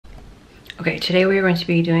Okay, today we are going to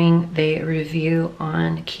be doing the review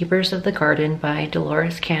on Keepers of the Garden by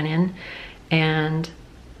Dolores Cannon, and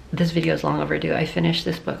this video is long overdue. I finished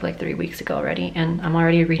this book like 3 weeks ago already, and I'm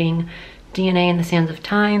already reading DNA in the Sands of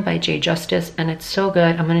Time by J. Justice, and it's so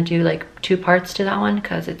good. I'm gonna do like 2 parts to that one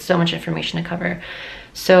because it's so much information to cover.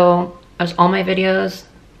 So as all my videos,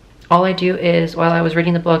 all I do is while I was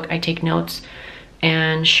reading the book, I take notes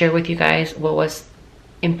and share with you guys what was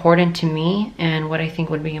important to me and what I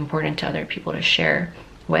think would be important to other people to share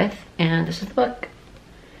with. And this is the book,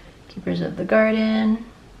 Keepers of the Garden,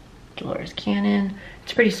 Dolores Cannon.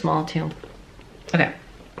 It's pretty small too. Okay,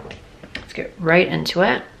 let's get right into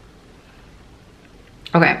it.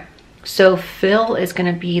 Okay, so Phil is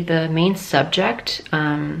going to be the main subject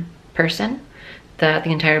person that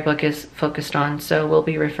the entire book is focused on, so we'll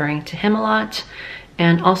be referring to him a lot.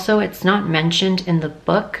 And also, it's not mentioned in the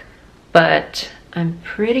book, but I'm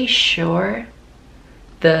pretty sure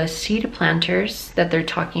the seed planters that they're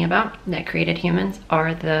talking about that created humans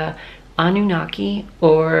are the Anunnaki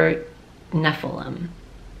or Nephilim.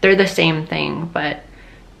 They're the same thing, but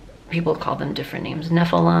people call them different names,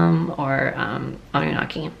 Nephilim or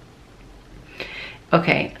Anunnaki.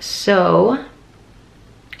 Okay, so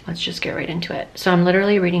let's just get right into it. So I'm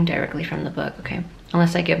literally reading directly from the book, okay?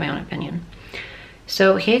 Unless I give my own opinion.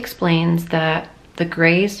 So he explains that the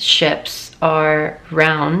Grey's ships are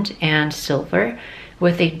round and silver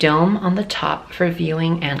with a dome on the top for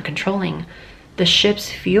viewing and controlling. The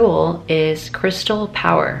ship's fuel is crystal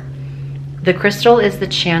power. The crystal is the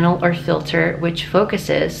channel or filter which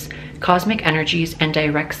focuses cosmic energies and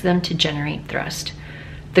directs them to generate thrust.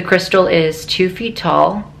 The crystal is 2 feet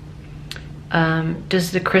tall.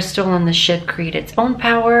 Does the crystal on the ship create its own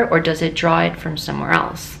power, or does it draw it from somewhere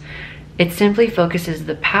else? It simply focuses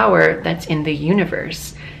the power that's in the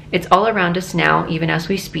universe. It's all around us now, even as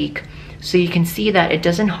we speak, so you can see that it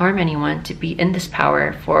doesn't harm anyone to be in this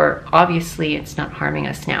power, for obviously it's not harming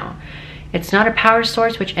us now. It's not a power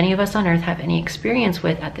source which any of us on Earth have any experience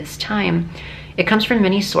with at this time. It comes from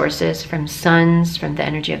many sources, from suns, from the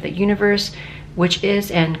energy of the universe, which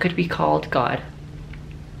is and could be called God.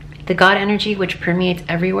 The God energy which permeates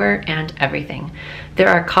everywhere and everything. There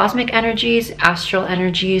are cosmic energies, astral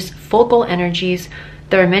energies, focal energies.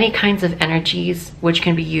 There are many kinds of energies which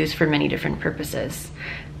can be used for many different purposes.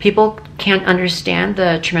 People can't understand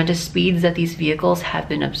the tremendous speeds that these vehicles have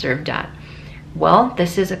been observed at. Well,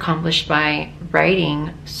 this is accomplished by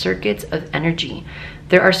writing circuits of energy.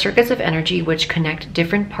 There are circuits of energy which connect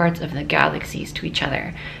different parts of the galaxies to each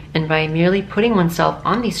other, and by merely putting oneself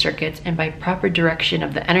on these circuits and by proper direction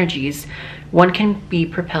of the energies, one can be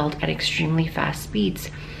propelled at extremely fast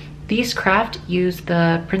speeds. These craft use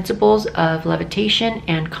the principles of levitation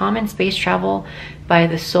and common space travel by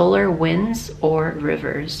the solar winds or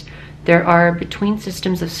rivers. There are, between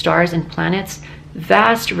systems of stars and planets,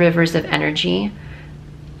 vast rivers of energy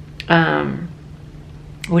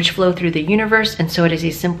which flow through the universe, and so it is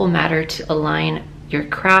a simple matter to align your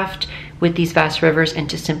craft with these vast rivers and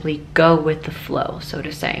to simply go with the flow, so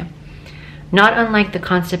to say. Not unlike the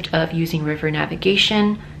concept of using river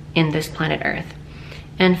navigation in this planet Earth.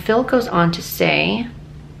 And Phil goes on to say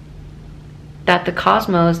that the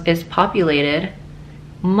cosmos is populated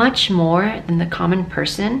much more than the common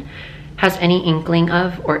person has any inkling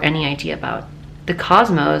of or any idea about. The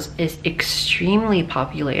cosmos is extremely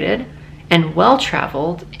populated and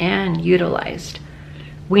well-traveled and utilized.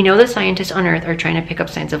 We know the scientists on Earth are trying to pick up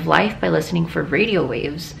signs of life by listening for radio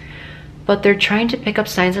waves, but they're trying to pick up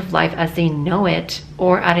signs of life as they know it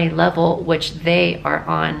or at a level which they are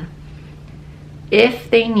on. If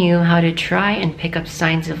they knew how to try and pick up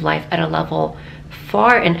signs of life at a level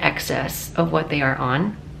far in excess of what they are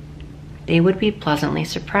on, they would be pleasantly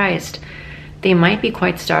surprised. They might be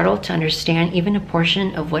quite startled to understand even a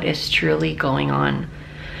portion of what is truly going on.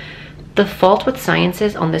 The fault with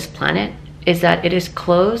sciences on this planet is that it is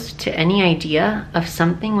closed to any idea of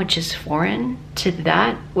something which is foreign to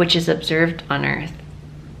that which is observed on Earth.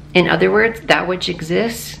 In other words, that which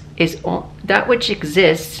exists is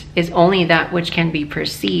only that which can be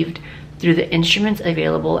perceived through the instruments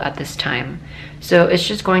available at this time. So it's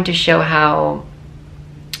just going to show how,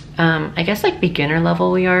 I guess, like beginner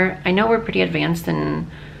level we are. I know we're pretty advanced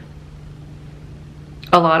in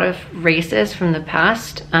a lot of races from the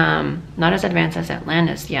past, not as advanced as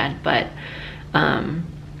Atlantis yet, but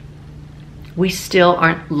we still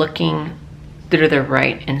aren't looking through the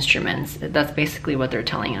right instruments. That's basically what they're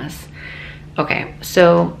telling us. Okay,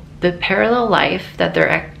 so the parallel life that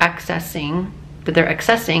they're accessing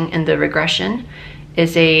in the regression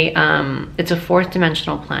is it's a 4th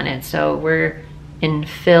dimensional planet. So we're in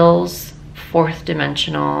Phil's 4th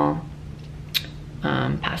dimensional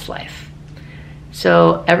past life.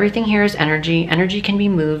 So everything here is energy. Energy can be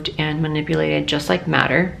moved and manipulated just like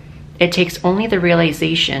matter. It takes only the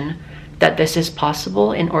realization that this is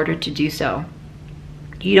possible in order to do so.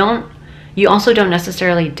 You also don't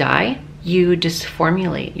necessarily die. You just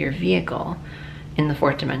formulate your vehicle in the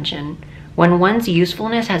fourth dimension. When one's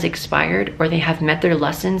usefulness has expired or they have met their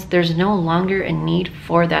lessons, there's no longer a need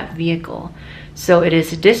for that vehicle. So it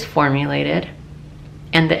is disformulated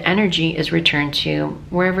and the energy is returned to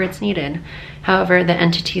wherever it's needed. However, the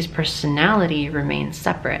entity's personality remains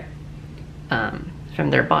separate from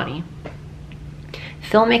their body.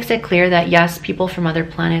 Phil makes it clear that yes, people from other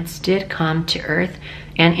planets did come to Earth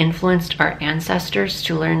and influenced our ancestors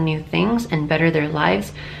to learn new things and better their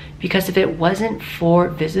lives, because if it wasn't for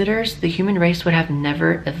visitors, the human race would have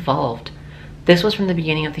never evolved. This was from the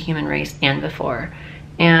beginning of the human race and before.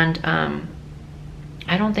 And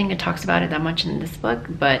I don't think it talks about it that much in this book,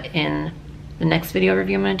 but in the next video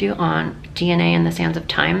review I'm going to do on DNA and the Sands of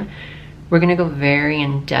Time, we're going to go very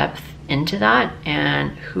in depth into that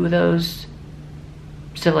and who those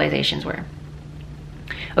civilizations were.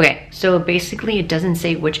 Okay, so basically it doesn't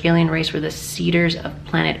say which alien race were the seeders of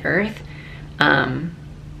planet Earth,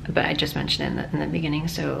 but I just mentioned it in the beginning,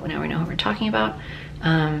 so now we know who we're talking about.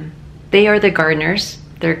 They are the gardeners.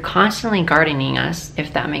 They're constantly gardening us,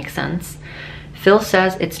 if that makes sense. Phil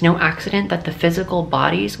says it's no accident that the physical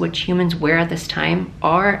bodies which humans wear at this time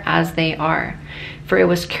are as they are, for it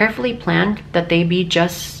was carefully planned that they be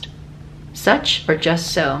just such or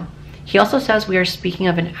just so. He also says we are speaking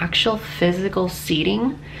of an actual physical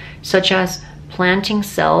seeding, such as planting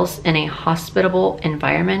cells in a hospitable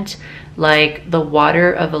environment like the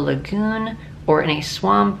water of a lagoon or in a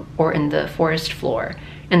swamp or in the forest floor,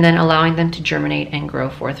 and then allowing them to germinate and grow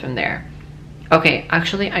forth from there. Okay,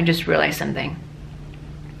 actually I just realized something.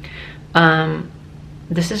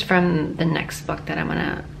 This is from the next book that I'm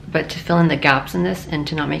gonna, but to fill in the gaps in this and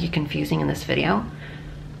to not make it confusing in this video,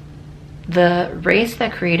 the race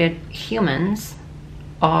that created humans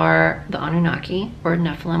are the Anunnaki or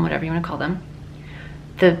Nephilim, whatever you want to call them.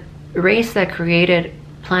 The race that created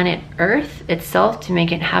planet Earth itself to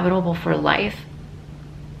make it habitable for life,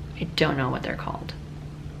 I don't know what they're called.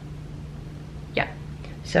 Yeah,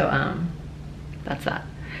 so that's that.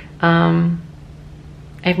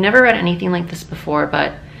 I've never read anything like this before,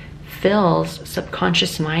 but Phil's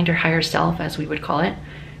subconscious mind, or higher self as we would call it,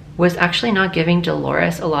 was actually not giving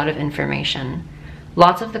Dolores a lot of information.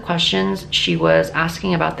 Lots of the questions she was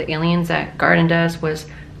asking about the aliens that Garden does was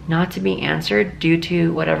not to be answered due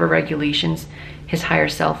to whatever regulations his higher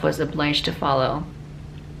self was obliged to follow.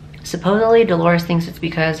 Supposedly, Dolores thinks it's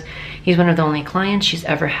because he's one of the only clients she's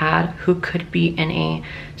ever had who could be in a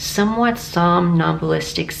somewhat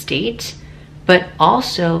somnambulistic state, but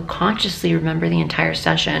also consciously remember the entire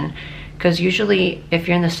session. Because usually if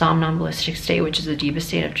you're in the somnambulistic state, which is the deepest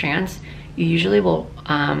state of trance, you usually will,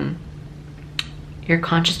 your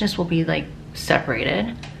consciousness will be like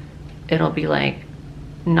separated. It'll be like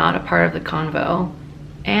not a part of the convo,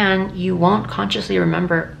 and you won't consciously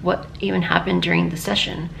remember what even happened during the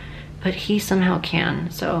session, but he somehow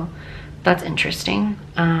can. So that's interesting.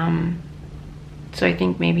 So I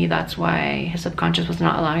think maybe that's why his subconscious was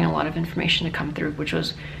not allowing a lot of information to come through, which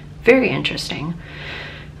was very interesting.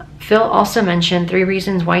 Phil also mentioned 3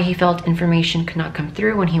 reasons why he felt information could not come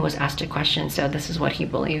through when he was asked a question. So this is what he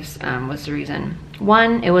believes was the reason.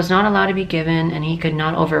 1, it was not allowed to be given and he could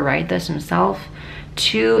not override this himself.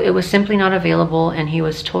 2, it was simply not available and he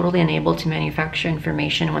was totally unable to manufacture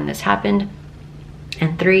information when this happened.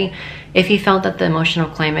 And 3, if he felt that the emotional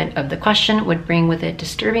climate of the question would bring with it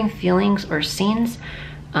disturbing feelings or scenes.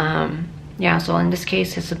 Yeah, so in this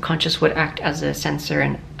case, his subconscious would act as a censor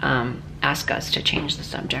and ask us to change the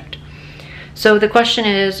subject. So the question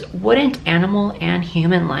is, wouldn't animal and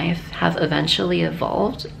human life have eventually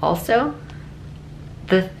evolved also?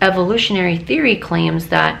 The evolutionary theory claims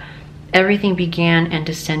that everything began and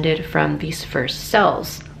descended from these first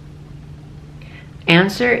cells.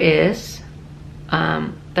 Answer is,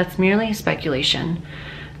 that's merely speculation.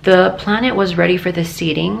 The planet was ready for the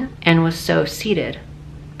seeding and was so seeded.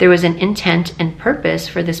 There was an intent and purpose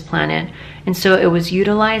for this planet, and so it was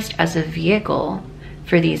utilized as a vehicle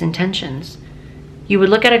for these intentions. You would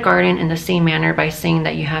look at a garden in the same manner by saying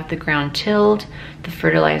that you have the ground tilled, the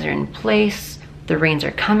fertilizer in place, the rains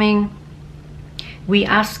are coming. We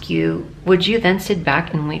ask you, would you then sit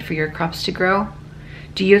back and wait for your crops to grow?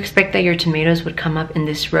 Do you expect that your tomatoes would come up in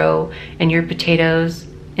this row and your potatoes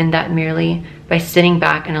in that merely by sitting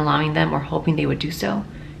back and allowing them or hoping they would do so?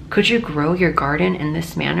 Could you grow your garden in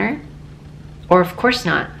this manner? Or of course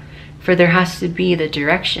not, for there has to be the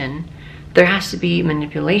direction. there has to be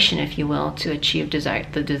manipulation, if you will, to achieve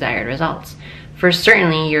the desired results. For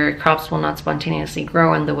certainly, your crops will not spontaneously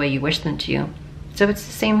grow in the way you wish them to. So it's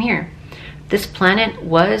the same here. This planet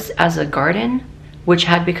was as a garden which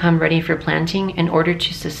had become ready for planting in order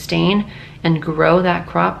to sustain and grow that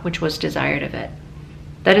crop which was desired of it.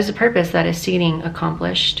 That is a purpose that the seeding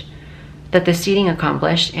accomplished,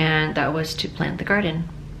 and that was to plant the garden.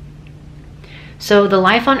 So the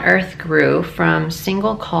life on Earth grew from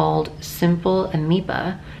single called simple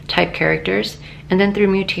amoeba type characters, and then through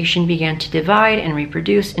mutation began to divide and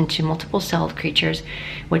reproduce into multiple celled creatures,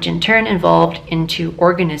 which in turn evolved into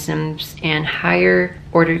organisms and higher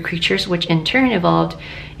ordered creatures, which in turn evolved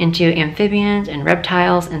into amphibians and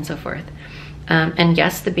reptiles and so forth. And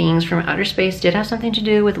yes, the beings from outer space did have something to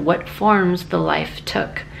do with what forms the life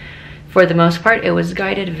took. For the most part, it was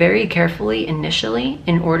guided very carefully initially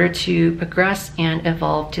in order to progress and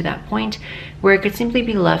evolve to that point where it could simply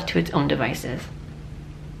be left to its own devices.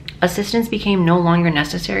 Assistance became no longer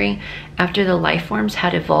necessary after the life forms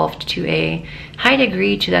had evolved to a high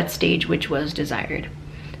degree to that stage which was desired.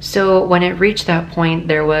 So when it reached that point,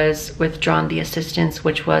 there was withdrawn the assistance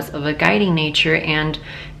which was of a guiding nature and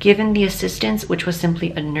given the assistance which was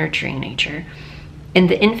simply a nurturing nature. In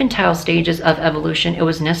the infantile stages of evolution, it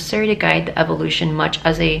was necessary to guide the evolution much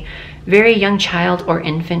as a very young child or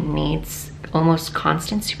infant needs almost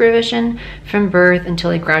constant supervision from birth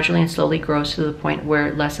until it gradually and slowly grows to the point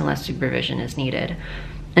where less and less supervision is needed,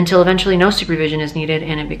 until eventually no supervision is needed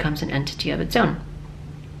and it becomes an entity of its own.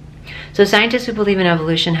 So scientists who believe in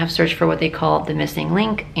evolution have searched for what they call the missing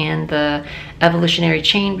link in the evolutionary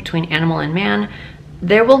chain between animal and man.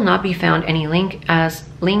 There will not be found any link, as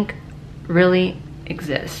link really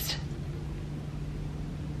exists.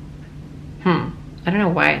 I don't know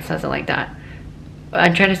why it says it like that.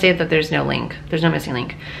 I'm trying to say that there's no link. There's no missing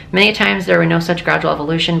link. Many times there were no such gradual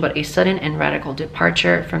evolution, but a sudden and radical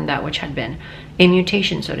departure from that which had been. A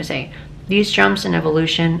mutation, so to say. These jumps in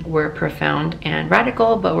evolution were profound and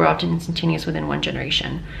radical, but were often instantaneous within one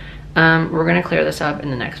generation. We're going to clear this up in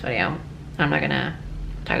the next video. I'm not going to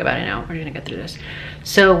talk about it now. We're going to get through this.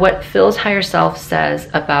 So what Phil's higher self says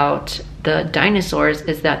about the dinosaurs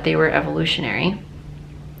is that they were evolutionary.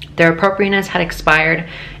 Their appropriateness had expired,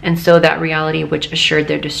 and so that reality which assured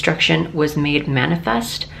their destruction was made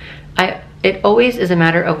manifest. It always is a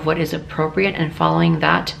matter of what is appropriate and following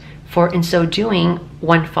that, for in so doing,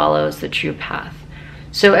 one follows the true path.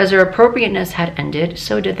 So as their appropriateness had ended,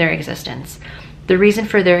 so did their existence. The reason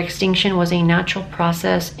for their extinction was a natural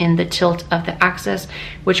process in the tilt of the axis,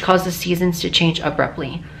 which caused the seasons to change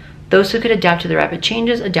abruptly. Those who could adapt to the rapid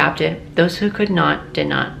changes adapted, those who could not did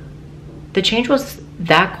not. The change was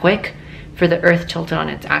that quick, for the earth tilted on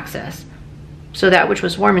its axis. So that which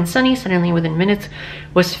was warm and sunny suddenly within minutes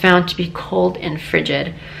was found to be cold and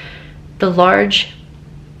frigid. The large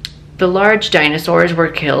dinosaurs were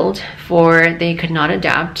killed, for they could not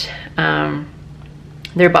adapt.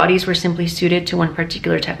 Their bodies were simply suited to one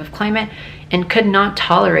particular type of climate and could not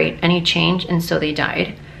tolerate any change, and so they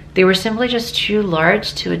died. They were simply just too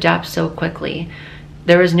large to adapt so quickly.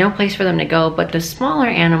 There was no place for them to go, but the smaller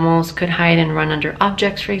animals could hide and run under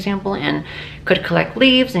objects, for example, and could collect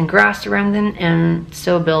leaves and grass around them and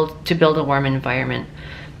so build a warm environment.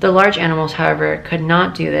 The large animals, however, could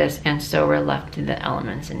not do this and so were left to the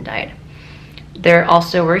elements and died. There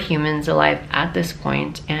also were humans alive at this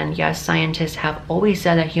point, and yes, scientists have always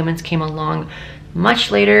said that humans came along much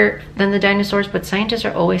later than the dinosaurs, but scientists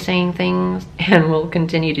are always saying things and will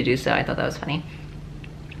continue to do so. I thought that was funny.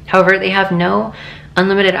 However, they have no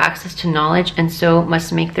unlimited access to knowledge and so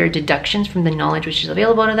must make their deductions from the knowledge which is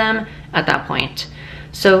available to them at that point.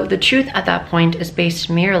 So the truth at that point is based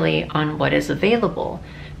merely on what is available.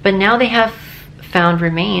 But now they have found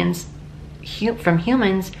remains from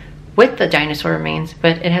humans with the dinosaur remains,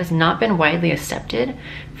 but it has not been widely accepted,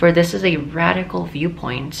 for this is a radical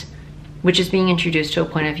viewpoint which is being introduced to a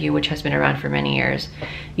point of view which has been around for many years.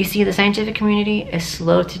 You see, the scientific community is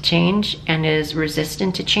slow to change and is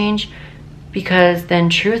resistant to change, because then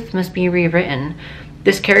truth must be rewritten.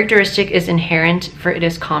 This characteristic is inherent, for it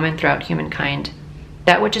is common throughout humankind.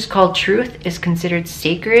 That which is called truth is considered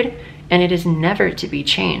sacred, and it is never to be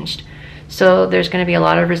changed. So there's going to be a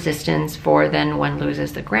lot of resistance, for then one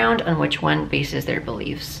loses the ground on which one bases their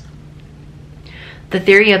beliefs. The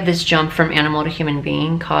theory of this jump from animal to human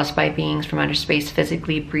being caused by beings from outer space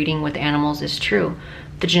physically breeding with animals is true.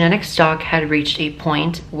 The genetic stock had reached a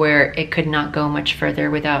point where it could not go much further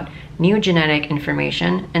without new genetic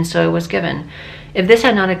information, and so it was given. If this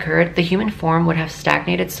had not occurred, the human form would have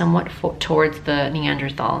stagnated somewhat towards the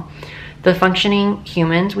Neanderthal. The functioning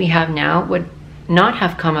humans we have now would not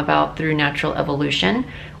have come about through natural evolution,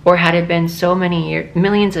 or had it been so many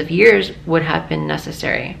millions of years would have been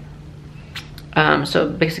necessary. So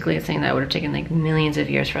basically it's saying that it would have taken like millions of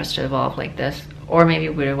years for us to evolve like this, or maybe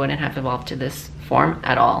we wouldn't have evolved to this form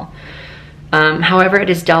at all. However, it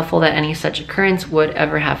is doubtful that any such occurrence would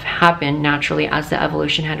ever have happened naturally, as the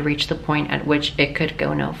evolution had reached the point at which it could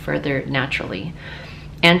go no further naturally.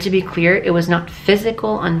 And to be clear, it was not physical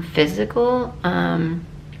on physical,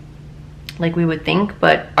 like we would think,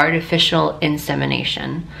 but artificial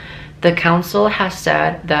insemination. The council has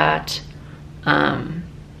said that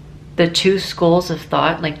the two schools of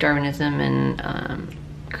thought, like Darwinism and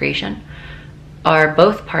creation, are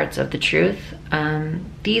both parts of the truth.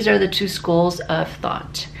 These are the two schools of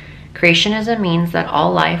thought. Creationism means that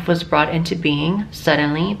all life was brought into being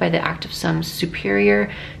suddenly by the act of some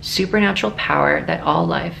superior supernatural power, that all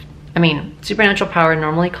life, supernatural power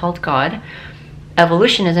normally called God.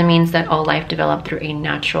 Evolutionism means that all life developed through a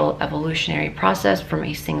natural evolutionary process from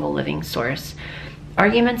a single living source.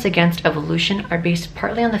 Arguments against evolution are based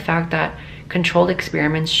partly on the fact that controlled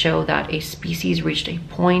experiments show that a species reached a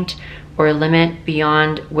point or a limit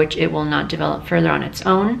beyond which it will not develop further on its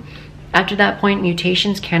own. After that point,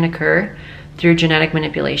 mutations can occur through genetic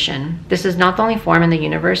manipulation. This is not the only form in the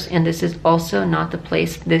universe, and this is also not the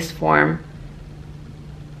place this form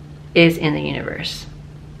is in the universe.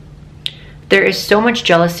 There is so much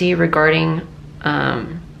jealousy regarding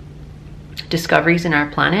discoveries in our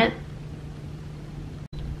planet.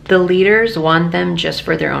 The leaders want them just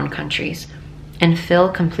for their own countries. And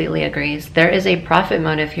Phil completely agrees. There is a profit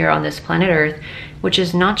motive here on this planet Earth, which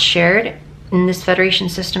is not shared in this Federation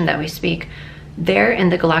system that we speak. There in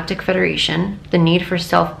the Galactic Federation, the need for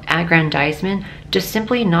self-aggrandizement does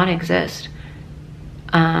simply not exist.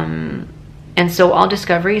 And so all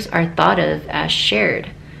discoveries are thought of as shared.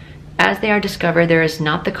 As they are discovered, there is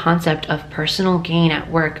not the concept of personal gain at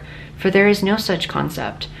work, for there is no such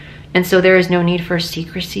concept. And so there is no need for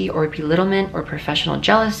secrecy or belittlement or professional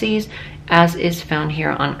jealousies, as is found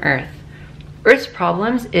here on Earth. Earth's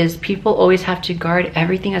problems is people always have to guard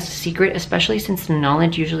everything as a secret, especially since the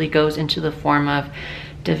knowledge usually goes into the form of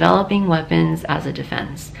developing weapons as a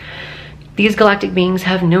defense. These galactic beings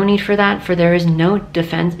have no need for that, for there is no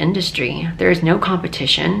defense industry. There is no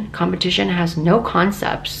competition. Competition has no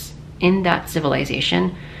concepts in that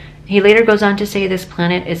civilization. He later goes on to say this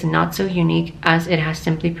planet is not so unique, as it has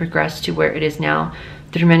simply progressed to where it is now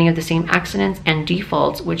through many of the same accidents and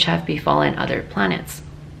defaults which have befallen other planets.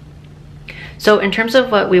 So in terms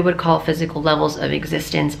of what we would call physical levels of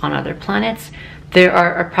existence on other planets, there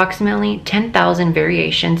are approximately 10,000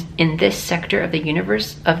 variations in this sector of the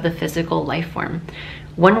universe of the physical life form,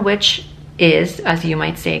 one which is, as you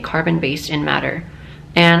might say, carbon-based in matter,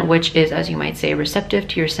 and which is, as you might say, receptive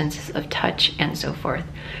to your senses of touch and so forth.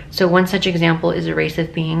 So one such example is a race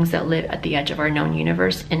of beings that live at the edge of our known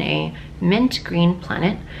universe in a mint green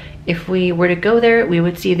planet. If we were to go there, we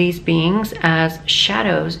would see these beings as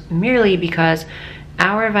shadows merely because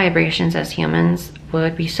our vibrations as humans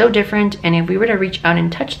would be so different, and if we were to reach out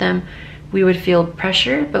and touch them, we would feel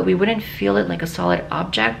pressure, but we wouldn't feel it like a solid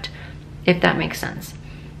object, if that makes sense.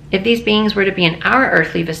 If these beings were to be in our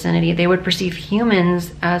earthly vicinity, they would perceive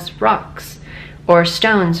humans as rocks or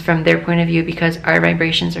stones from their point of view because our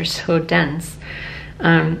vibrations are so dense.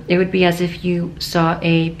 It would be as if you saw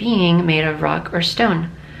a being made of rock or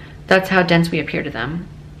stone. That's how dense we appear to them.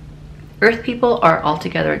 Earth people are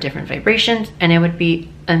altogether at different vibrations, and it would be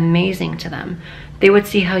amazing to them. They would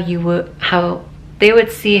see how you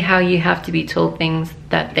have to be told things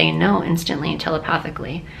that they know instantly and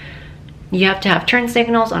telepathically. You have to have turn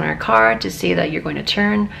signals on our car to say that you're going to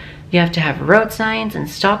turn. You have to have road signs and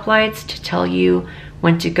stoplights to tell you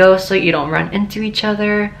when to go so you don't run into each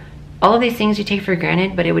other. All of these things you take for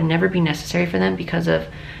granted, but it would never be necessary for them because of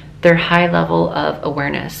their high level of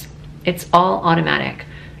awareness. It's all automatic.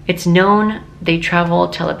 It's known. They travel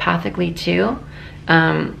telepathically too.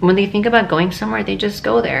 When they think about going somewhere, they just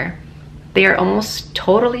go there. They are almost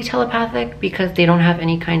totally telepathic because they don't have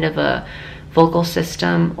any kind of a vocal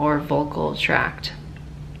system or vocal tract.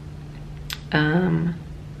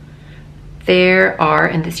 There are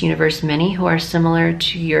in this universe many who are similar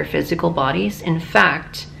to your physical bodies. In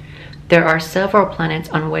fact, there are several planets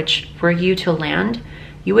on which, were you to land,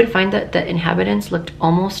 you would find that the inhabitants looked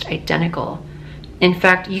almost identical. In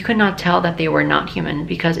fact, you could not tell that they were not human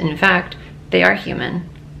because, in fact, they are human.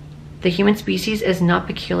 The human species is not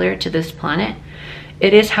peculiar to this planet.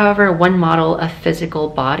 It is, however, one model of physical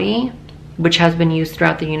body which has been used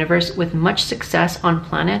throughout the universe with much success on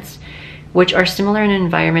planets which are similar in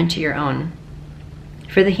environment to your own.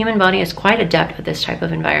 For the human body is quite adept at this type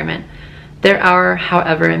of environment. There are,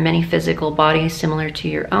 however, many physical bodies similar to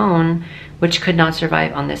your own which could not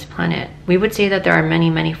survive on this planet. We would say that there are many,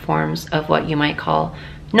 many forms of what you might call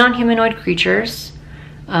non-humanoid creatures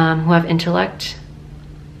who have intellect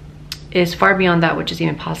is far beyond that which is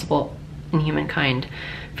even possible in humankind.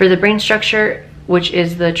 For the brain structure, which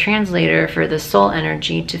is the translator for the soul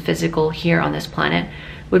energy to physical here on this planet,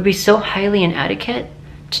 would be so highly inadequate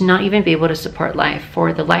to not even be able to support life,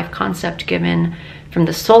 for the life concept given from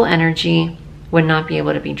the soul energy would not be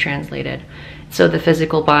able to be translated. So the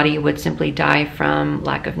physical body would simply die from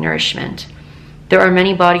lack of nourishment. There are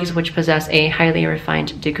many bodies which possess a highly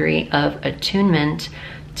refined degree of attunement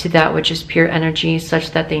to that which is pure energy,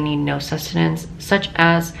 such that they need no sustenance, such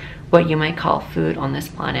as what you might call food on this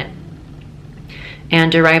planet, and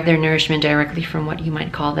derive their nourishment directly from what you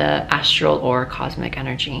might call the astral or cosmic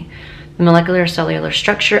energy. The molecular cellular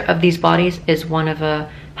structure of these bodies is one of a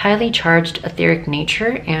highly charged etheric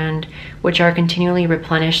nature, and which are continually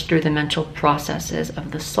replenished through the mental processes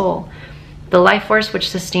of the soul. The life force which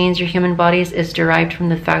sustains your human bodies is derived from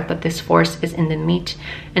the fact that this force is in the meat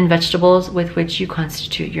and vegetables with which you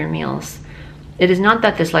constitute your meals. It is not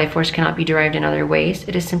that this life force cannot be derived in other ways,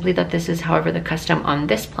 it is simply that this is, however, the custom on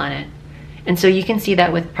this planet. And so you can see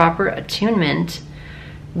that with proper attunement,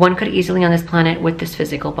 one could easily on this planet with this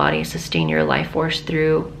physical body sustain your life force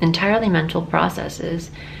through entirely mental processes.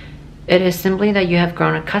 It is simply that you have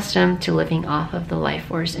grown accustomed to living off of the life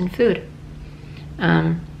force in food.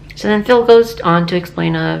 So then Phil goes on to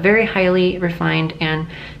explain a very highly refined and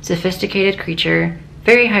sophisticated creature,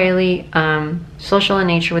 very highly social in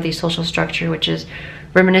nature, with a social structure which is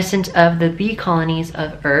reminiscent of the bee colonies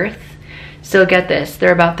of Earth. So get this,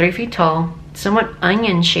 they're about 3 feet tall, somewhat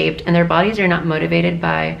onion-shaped, and their bodies are not motivated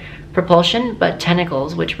by propulsion, but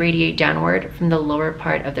tentacles which radiate downward from the lower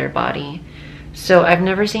part of their body. So I've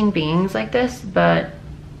never seen beings like this, but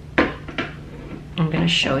I'm gonna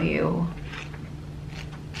show you.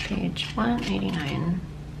 Page 189.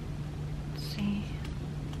 Let's see.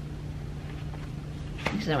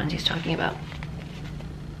 These are the ones he's talking about.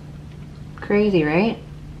 Crazy, right?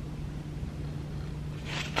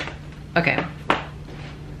 Okay.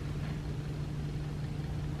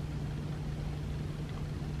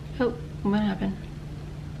 Oh, what happened?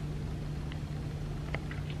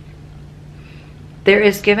 There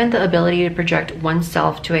is given the ability to project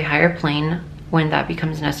oneself to a higher plane when that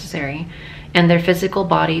becomes necessary, and their physical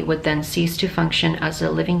body would then cease to function as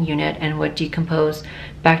a living unit and would decompose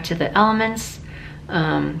back to the elements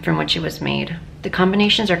from which it was made. The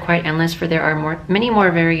combinations are quite endless, for there are many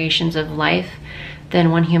more variations of life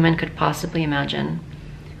than one human could possibly imagine.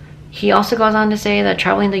 He also goes on to say that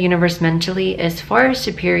traveling the universe mentally is far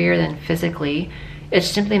superior than physically. It's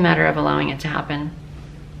simply a matter of allowing it to happen.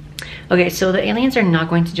 Okay, so the aliens are not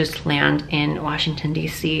going to just land in Washington,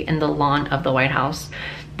 D.C. in the lawn of the White House.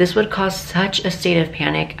 This would cause such a state of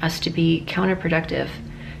panic as to be counterproductive.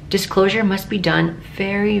 Disclosure must be done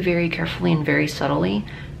very, very carefully and very subtly,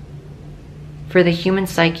 for the human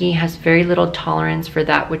psyche has very little tolerance for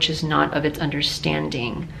that which is not of its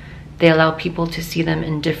understanding. They allow people to see them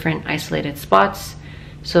in different isolated spots,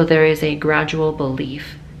 so there is a gradual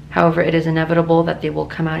belief. However, it is inevitable that they will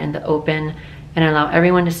come out in the open and allow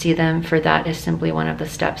everyone to see them, for that is simply one of the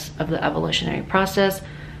steps of the evolutionary process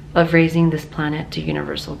of raising this planet to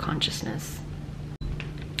universal consciousness.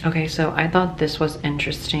 Okay, so I thought this was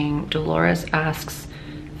interesting. Dolores asks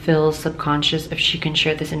Phil's subconscious if she can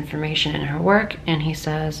share this information in her work, and he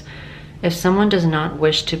says, if someone does not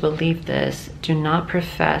wish to believe this, do not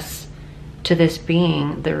profess to this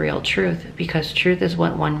being the real truth, because truth is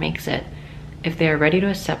what one makes it. If they are ready to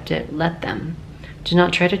accept it, let them. Do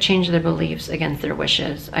not try to change their beliefs against their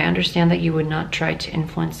wishes. I understand that you would not try to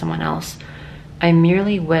influence someone else. I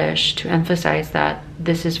merely wish to emphasize that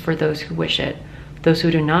this is for those who wish it. Those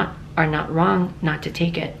who do not are not wrong not to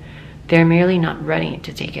take it. They are merely not ready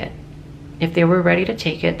to take it. If they were ready to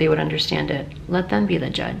take it, they would understand it. Let them be the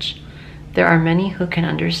judge. There are many who can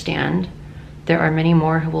understand. There are many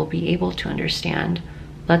more who will be able to understand.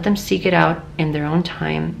 Let them seek it out in their own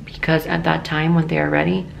time, because at that time when they are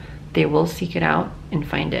ready, they will seek it out and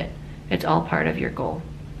find it. It's all part of your goal.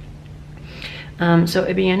 So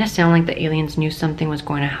it began to sound like the aliens knew something was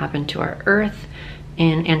going to happen to our Earth.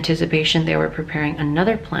 In anticipation, they were preparing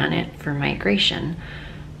another planet for migration.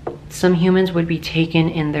 Some humans would be taken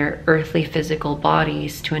in their earthly physical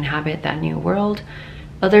bodies to inhabit that new world.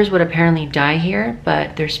 Others would apparently die here,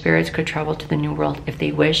 but their spirits could travel to the new world if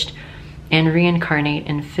they wished and reincarnate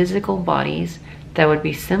in physical bodies that would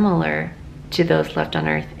be similar to those left on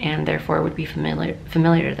Earth and therefore would be familiar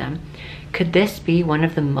to them. Could this be one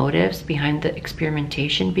of the motives behind the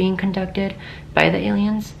experimentation being conducted by the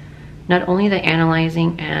aliens? Not only the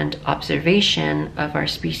analyzing and observation of our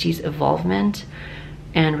species' evolvement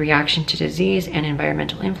and reaction to disease and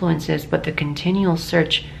environmental influences, but the continual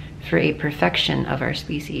search for a perfection of our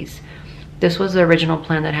species. This was the original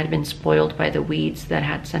plan that had been spoiled by the weeds that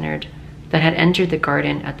had entered the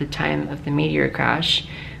garden at the time of the meteor crash.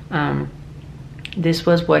 This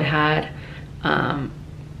was what had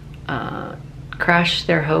crashed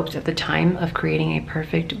their hopes at the time of creating a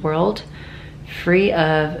perfect world, free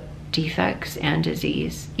of defects and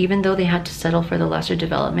disease. Even though they had to settle for the lesser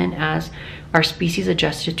development as our species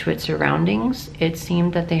adjusted to its surroundings, it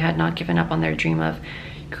seemed that they had not given up on their dream of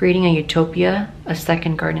creating a utopia, a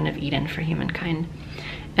second Garden of Eden for humankind.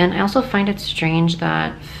 And I also find it strange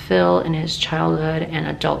that Phil, in his childhood and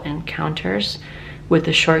adult encounters with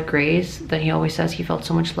the short grays, that he always says he felt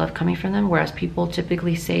so much love coming from them, whereas people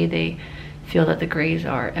typically say they feel that the grays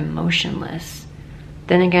are emotionless.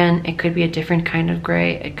 Then again, it could be a different kind of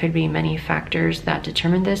gray. It could be many factors that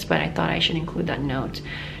determine this, but I thought I should include that note.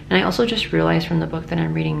 And I also just realized from the book that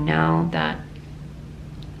I'm reading now that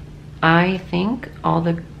I think all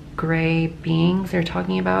the gray beings they're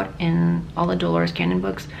talking about in all the Dolores Cannon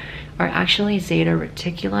books are actually Zeta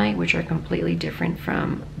Reticuli, which are completely different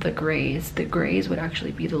from the grays. The grays would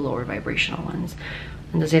actually be the lower vibrational ones.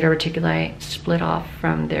 And the Zeta Reticuli split off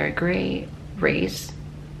from their gray race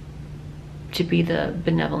to be the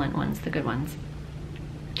benevolent ones, the good ones.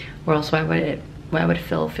 Or else why would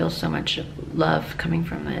Phil feel so much love coming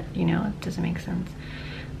from it? You know, it doesn't make sense.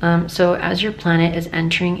 So as your planet is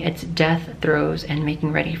entering its death throes and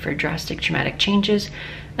making ready for drastic traumatic changes,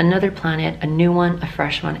 another planet, a new one, a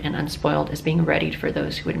fresh one, and unspoiled, is being readied for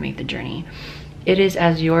those who would make the journey. It is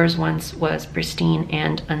as yours once was, pristine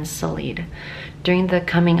and unsullied. During the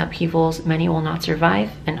coming upheavals, many will not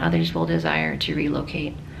survive and others will desire to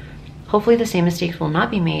relocate. Hopefully the same mistakes will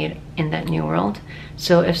not be made in that new world.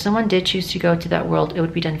 So if someone did choose to go to that world, it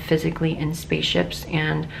would be done physically in spaceships,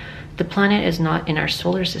 and the planet is not in our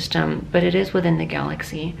solar system, but it is within the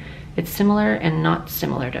galaxy. It's similar and not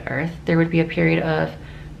similar to Earth. There would be a period of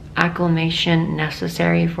acclimation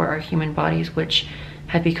necessary for our human bodies, which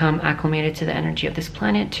had become acclimated to the energy of this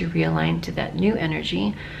planet, to realign to that new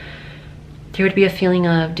energy. There would be a feeling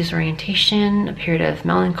of disorientation, a period of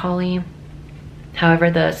melancholy.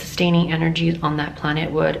 However, the sustaining energies on that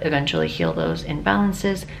planet would eventually heal those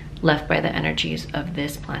imbalances left by the energies of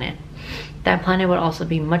this planet. That planet would also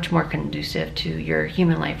be much more conducive to your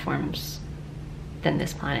human life forms than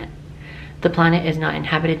this planet. The planet is not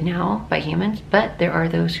inhabited now by humans, but there are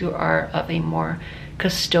those who are of a more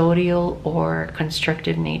custodial or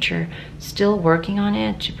constructive nature still working on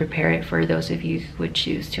it to prepare it for those of you who would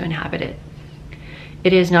choose to inhabit it.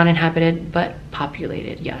 It is not inhabited, but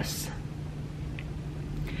populated, yes.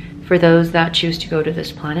 For those that choose to go to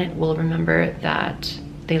this planet will remember that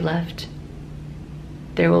they left.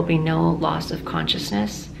 There will be no loss of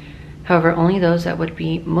consciousness. However, only those that would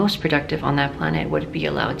be most productive on that planet would be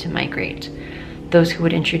allowed to migrate. Those who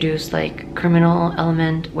would introduce like criminal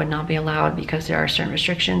element would not be allowed because there are certain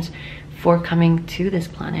restrictions for coming to this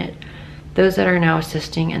planet. Those that are now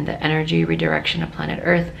assisting in the energy redirection of planet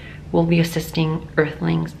Earth will be assisting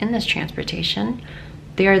Earthlings in this transportation.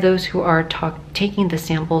 They are those who are taking the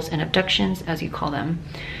samples and abductions, as you call them.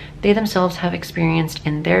 They themselves have experienced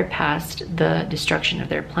in their past the destruction of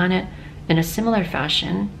their planet in a similar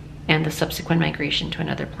fashion and the subsequent migration to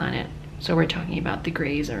another planet. So we're talking about the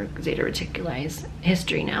Greys or Zeta Reticuli's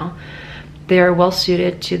history now. They are well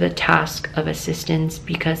suited to the task of assistance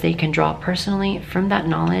because they can draw personally from that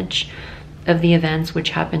knowledge of the events which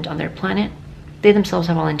happened on their planet. They themselves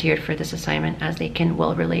have volunteered for this assignment as they can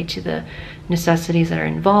well relate to the necessities that are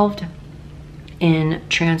involved in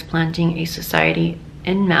transplanting a society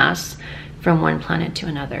en masse from one planet to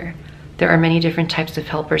another. There are many different types of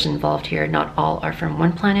helpers involved here. Not all are from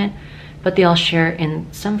one planet, but they all share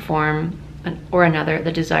in some form or another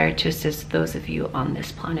the desire to assist those of you on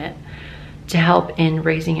this planet, to help in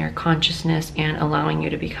raising your consciousness and allowing you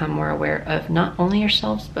to become more aware of not only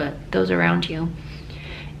yourselves, but those around you.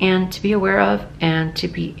 And to be aware of and to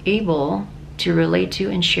be able to relate to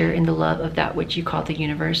and share in the love of that which you call the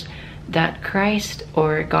universe, that Christ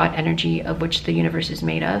or God energy of which the universe is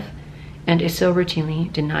made of, and is so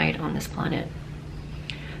routinely denied on this planet.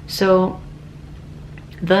 So,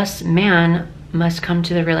 thus man must come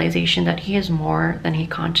to the realization that he is more than he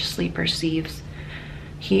consciously perceives.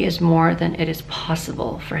 He is more than it is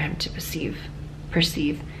possible for him to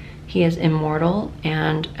perceive. He is immortal,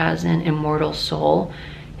 and as an immortal soul,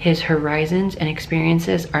 his horizons and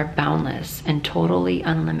experiences are boundless and totally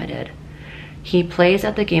unlimited. He plays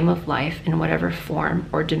at the game of life in whatever form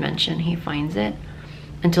or dimension he finds it,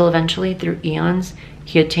 until eventually, through eons,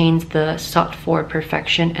 he attains the sought-for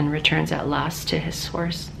perfection and returns at last to his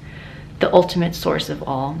source, the ultimate source of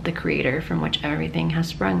all, the creator from which everything has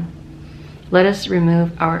sprung. Let us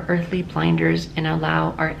remove our earthly blinders and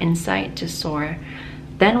allow our insight to soar.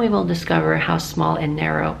 Then we will discover how small and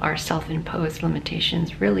narrow our self-imposed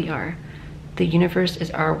limitations really are. The universe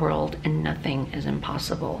is our world and nothing is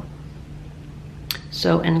impossible.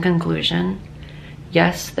 So in conclusion,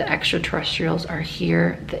 yes, the extraterrestrials are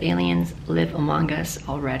here. The aliens live among us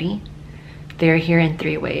already. They are here in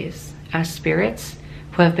 3 ways: as spirits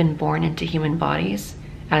who have been born into human bodies,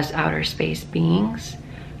 as outer space beings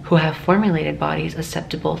who have formulated bodies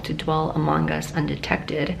acceptable to dwell among us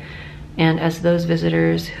undetected, and as those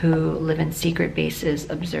visitors who live in secret bases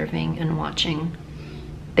observing and watching.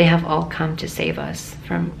 They have all come to save us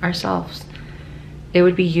from ourselves. It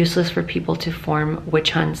would be useless for people to form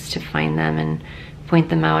witch hunts to find them and point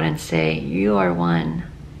them out and say, you are one,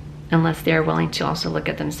 unless they are willing to also look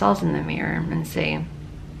at themselves in the mirror and say,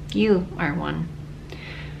 you are one.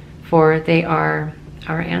 For they are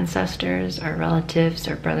our ancestors, our relatives,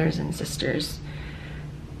 our brothers and sisters.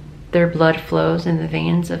 Their blood flows in the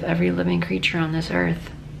veins of every living creature on this earth.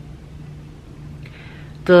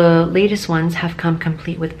 The latest ones have come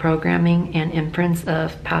complete with programming and imprints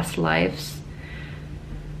of past lives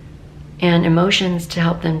and emotions to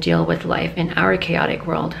help them deal with life in our chaotic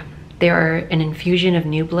world. They are an infusion of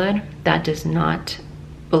new blood that does not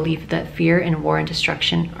believe that fear and war and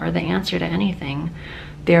destruction are the answer to anything.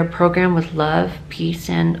 They are programmed with love, peace,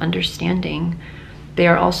 and understanding. They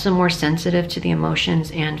are also more sensitive to the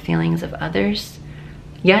emotions and feelings of others.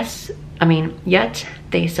 Yet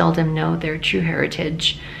they seldom know their true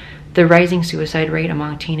heritage. The rising suicide rate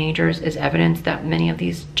among teenagers is evidence that many of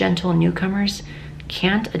these gentle newcomers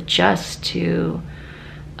can't adjust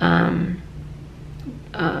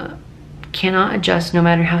cannot adjust no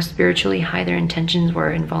matter how spiritually high their intentions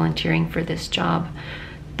were in volunteering for this job.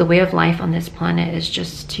 The way of life on this planet is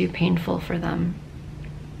just too painful for them.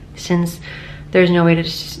 Since there's no way to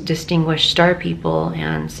distinguish star people,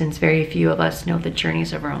 and since very few of us know the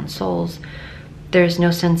journeys of our own souls, there's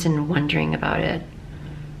no sense in wondering about it.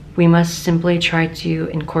 We must simply try to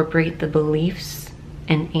incorporate the beliefs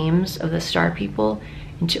and aims of the star people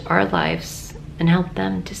into our lives and help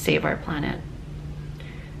them to save our planet.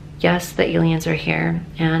 Yes, the aliens are here,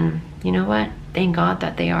 and you know what? Thank God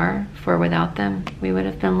that they are, for without them, we would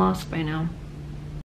have been lost by now.